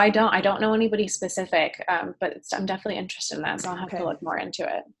 So I don't know anybody specific, but I'm definitely interested in that. So I'll have to look more into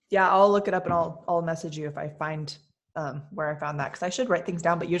it. Yeah, I'll look it up and I'll message you if I find where I found that, because I should write things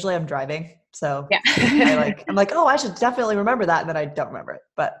down, but usually I'm driving. So yeah. I'm like, oh, I should definitely remember that. And then I don't remember it,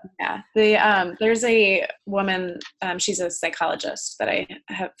 but yeah, there's a woman, she's a psychologist that I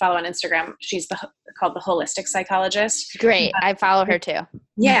follow on Instagram. She's called the Holistic Psychologist. Great. I follow her too.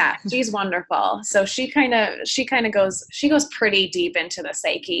 Yeah, she's wonderful. So she goes pretty deep into the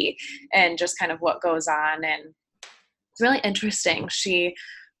psyche and just kind of what goes on. And it's really interesting. She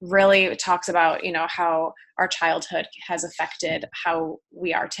really talks about, how our childhood has affected how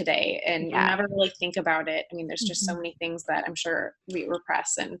we are today. And you never really think about it. I mean, there's just so many things that I'm sure we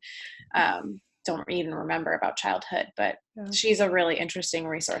repress and don't even remember about childhood, but she's a really interesting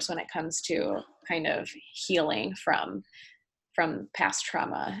resource when it comes to kind of healing from past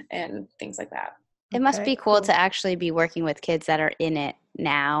trauma and things like that. It must be cool to actually be working with kids that are in it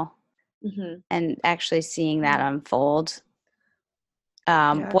now and actually seeing that unfold.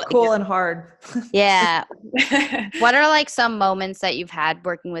 Cool and hard. Yeah. What are like some moments that you've had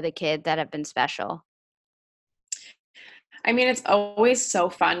working with a kid that have been special? I mean, it's always so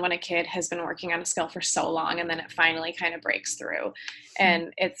fun when a kid has been working on a skill for so long and then it finally kind of breaks through.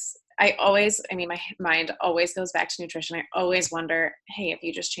 And my mind always goes back to nutrition. I always wonder, hey, if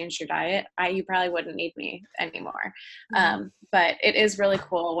you just changed your diet, you probably wouldn't need me anymore. But it is really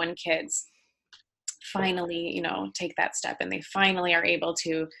cool when kids finally, take that step and they finally are able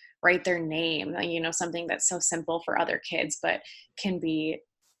to write their name, something that's so simple for other kids, but can be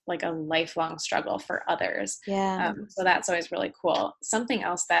like a lifelong struggle for others. Yeah. So that's always really cool. Something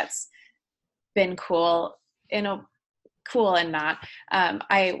else that's been cool, cool and not,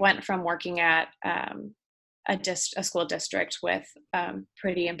 I went from working at a school district with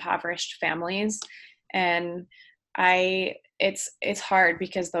pretty impoverished families, and it's hard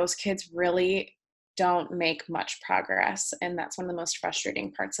because those kids really don't make much progress. And that's one of the most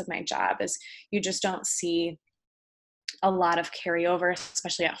frustrating parts of my job is you just don't see a lot of carryover,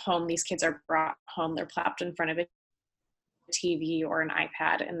 especially at home. These kids are brought home, they're plopped in front of a TV or an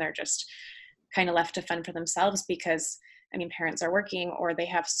iPad, and they're just kind of left to fend for themselves because, parents are working or they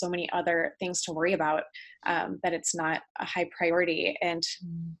have so many other things to worry about that it's not a high priority. And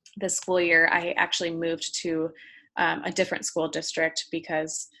this school year, I actually moved to a different school district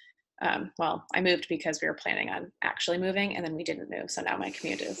because well, I moved because we were planning on actually moving, and then we didn't move. So now my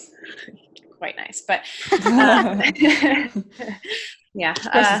commute is quite nice, but yeah.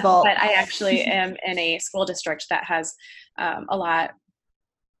 But I actually am in a school district that has a lot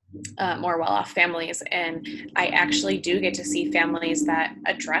more well-off families, and I actually do get to see families that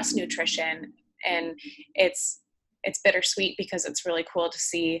address nutrition, and it's bittersweet because it's really cool to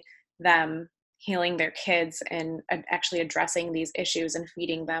see them healing their kids and actually addressing these issues and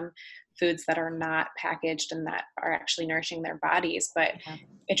feeding them foods that are not packaged and that are actually nourishing their bodies. But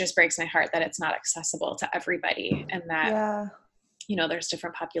it just breaks my heart that it's not accessible to everybody, and that there's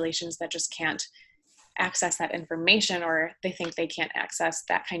different populations that just can't access that information, or they think they can't access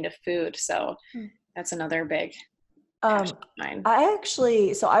that kind of food. So that's another big passion of mine.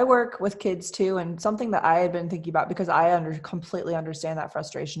 I work with kids too, and something that I had been thinking about, because I completely understand that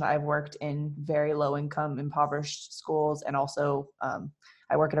frustration. I've worked in very low income, impoverished schools, and also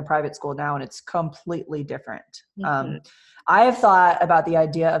I work at a private school now, and it's completely different. I have thought about the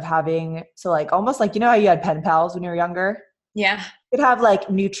idea of having, almost like, how you had pen pals when you were younger? Yeah. You could have like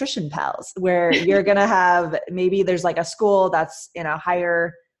nutrition pals, where you're going to have, maybe there's like a school that's in a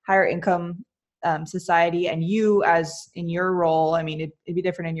higher income society, and you, as in your role, I mean, it'd be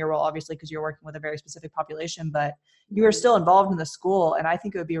different in your role, obviously, because you're working with a very specific population, but you are still involved in the school. And I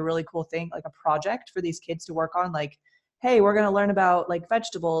think it would be a really cool thing, like a project for these kids to work on, like, hey, we're going to learn about like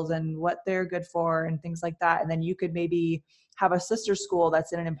vegetables and what they're good for and things like that. And then you could maybe have a sister school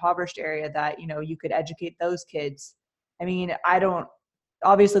that's in an impoverished area that, you could educate those kids. I mean,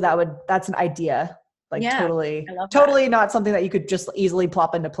 obviously that's an idea, like totally not something that you could just easily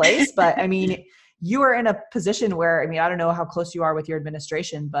plop into place. But I mean, you are in a position where, I mean, I don't know how close you are with your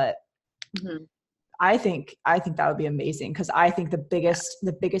administration, but I think that would be amazing. Cause I think the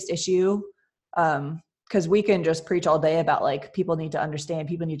biggest issue, because we can just preach all day about like, people need to understand,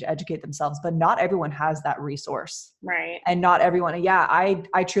 people need to educate themselves, but not everyone has that resource. Right. And not everyone.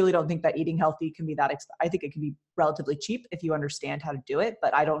 I truly don't think that eating healthy can be that I think it can be relatively cheap if you understand how to do it.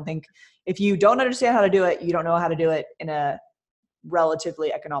 But I don't think if you don't understand how to do it, you don't know how to do it in a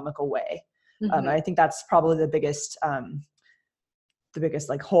relatively economical way. I think that's probably the biggest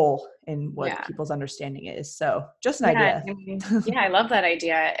like hole in what people's understanding is. So just an idea. I love that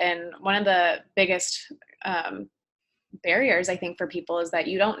idea. And one of the biggest barriers, I think, for people is that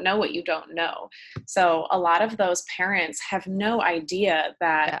you don't know what you don't know. So a lot of those parents have no idea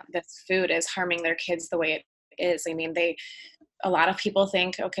that this food is harming their kids the way it is. I mean, a lot of people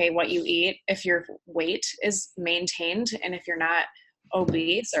think, okay, what you eat, if your weight is maintained and if you're not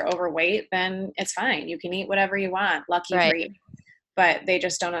obese or overweight, then it's fine. You can eat whatever you want. Lucky for you. But they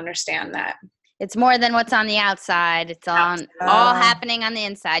just don't understand that. It's more than what's on the outside. It's all happening on the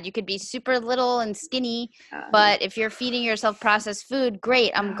inside. You could be super little and skinny, but if you're feeding yourself processed food,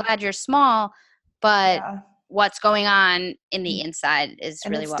 great. I'm glad you're small, but what's going on in the inside is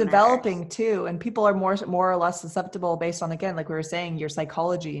really what matters. It's developing too, and people are more or less susceptible based on, again, like we were saying, your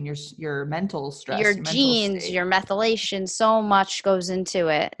psychology and your mental stress, your genes, your methylation. So much goes into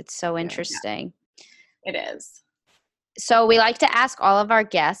it. It's so interesting. It is. So we like to ask all of our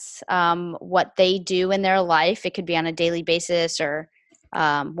guests what they do in their life. It could be on a daily basis or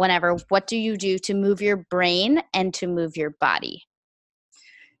whenever. What do you do to move your brain and to move your body?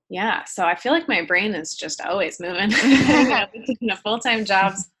 Yeah, so I feel like my brain is just always moving. Between a full-time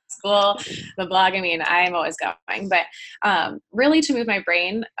job, school, the blog, I mean, I'm always going. But really to move my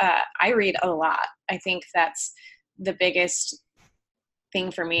brain, I read a lot. I think that's the biggest thing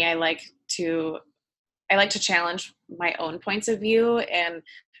for me. I like to challenge my own points of view, and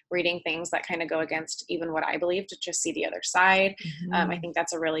reading things that kind of go against even what I believe, to just see the other side. I think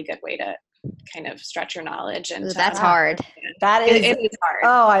that's a really good way to kind of stretch your knowledge. And that's hard. That is, it is hard.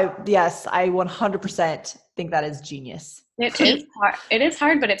 Oh, I 100% think that is genius. It is hard. It is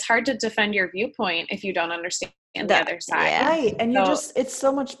hard, but it's hard to defend your viewpoint if you don't understand the other side. Yeah. Right. And it's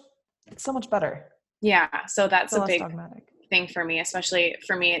so much better. Yeah. So that's a big dogmatic thing for me, especially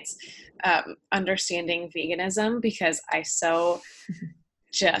for me, it's understanding veganism, because I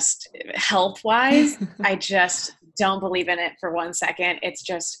just health-wise, I just don't believe in it for 1 second. It's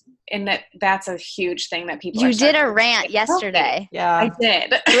just, and that's a huge thing that people. You did a rant yesterday. Yeah, I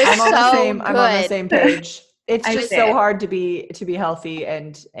did. I'm on the same page. It's just so hard to be healthy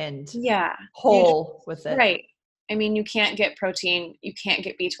and whole with it. Right. I mean, you can't get protein, you can't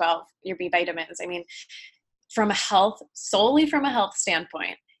get B12, your B vitamins. I mean, solely from a health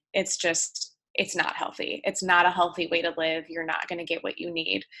standpoint, it's not healthy. It's not a healthy way to live. You're not going to get what you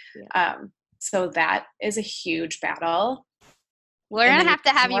need. Yeah. So that is a huge battle. We're going to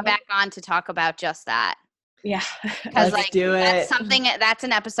have you back on to talk about just that. Yeah. Because Let's do it. That's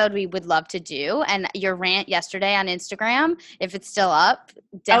an episode we would love to do. And your rant yesterday on Instagram, if it's still up,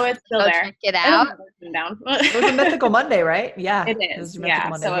 definitely it's still go there. check it out. It was a Mythical Monday, right? Yeah. It is.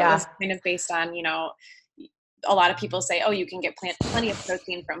 Yeah. So it was kind of based on, a lot of people say, oh, you can get plenty of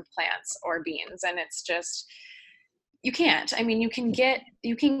protein from plants or beans. And it's just, you can't. I mean, you can get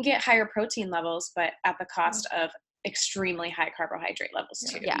higher protein levels, but at the cost of extremely high carbohydrate levels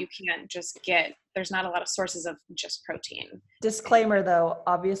too. Yeah. You can't just there's not a lot of sources of just protein. Disclaimer though,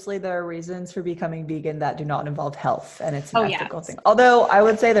 obviously there are reasons for becoming vegan that do not involve health, and it's an ethical thing. Although I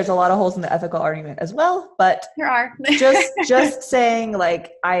would say there's a lot of holes in the ethical argument as well, but there are. just saying,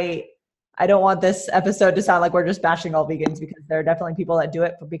 like, I don't want this episode to sound like we're just bashing all vegans, because there are definitely people that do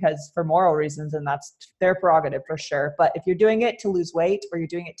it for moral reasons, and that's their prerogative for sure. But if you're doing it to lose weight, or you're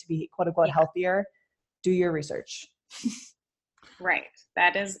doing it to be quote unquote healthier, do your research. Right.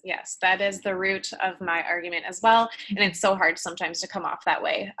 That is the root of my argument as well. And it's so hard sometimes to come off that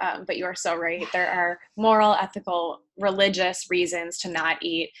way. But you are so right. There are moral, ethical, religious reasons to not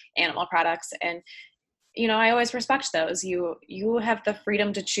eat animal products. And, I always respect those. You have the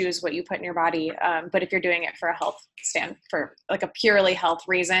freedom to choose what you put in your body. But if you're doing it for for like a purely health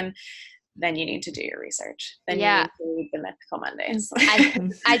reason, then you need to do your research. Then you need to read the Mythical Mondays.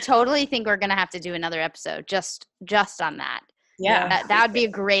 I totally think we're going to have to do another episode just on that. Yeah. That would be a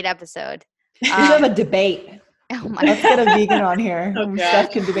great episode. We should have a debate. Oh my Let's get a vegan on here. Oh,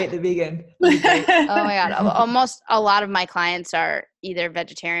 Steph can debate the vegan. Oh my God. Almost a lot of my clients are either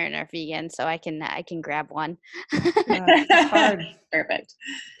vegetarian or vegan, so I can grab one. It's hard. Perfect.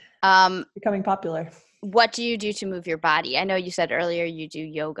 Becoming popular. What do you do to move your body? I know you said earlier you do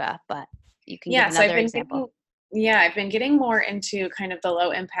yoga, but you can give another example. I've been getting more into kind of the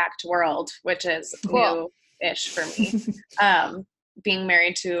low impact world, which is new-ish for me. Being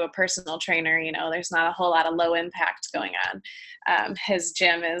married to a personal trainer, there's not a whole lot of low impact going on. His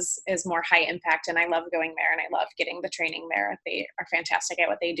gym is more high impact, and I love going there, and I love getting the training there. They are fantastic at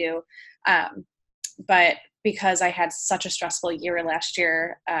what they do. But because I had such a stressful year last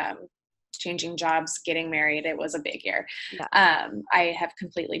year, changing jobs, getting married, it was a big year. Yeah. I have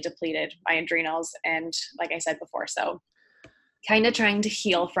completely depleted my adrenals, and like I said before, so kind of trying to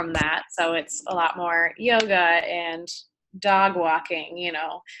heal from that. So it's a lot more yoga and dog walking,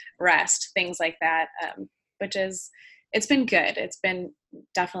 rest, things like that, it's been good. It's been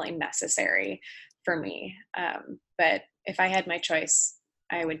definitely necessary for me. But if I had my choice,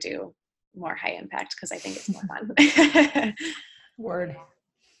 I would do more high impact because I think it's more fun. Word.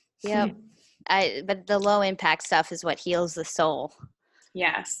 Yeah. But the low impact stuff is what heals the soul.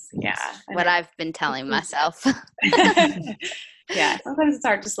 Yes. Yeah. What I've been telling myself. Yeah. Sometimes it's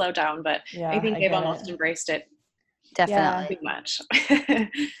hard to slow down, but I think they've almost embraced it. Definitely. Too much.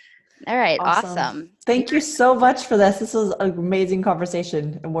 All right. Awesome. Thank you so much for this. This was an amazing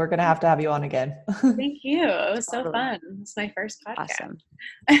conversation, and we're going to have you on again. Thank you. It was so fun. It's my first podcast. Awesome.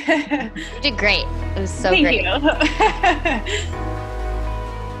 You did great. It was so great. Thank you.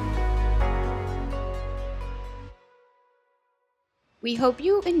 We hope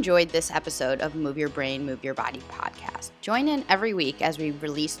you enjoyed this episode of Move Your Brain, Move Your Body podcast. Join in every week as we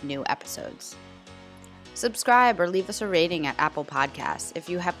release new episodes. Subscribe or leave us a rating at Apple Podcasts. If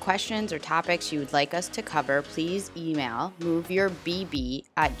you have questions or topics you would like us to cover, please email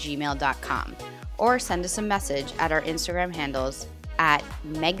moveyourbb@gmail.com or send us a message at our Instagram handles at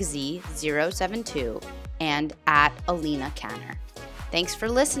Megzy072 and at Alina Canner. Thanks for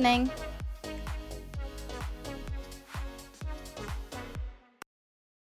listening.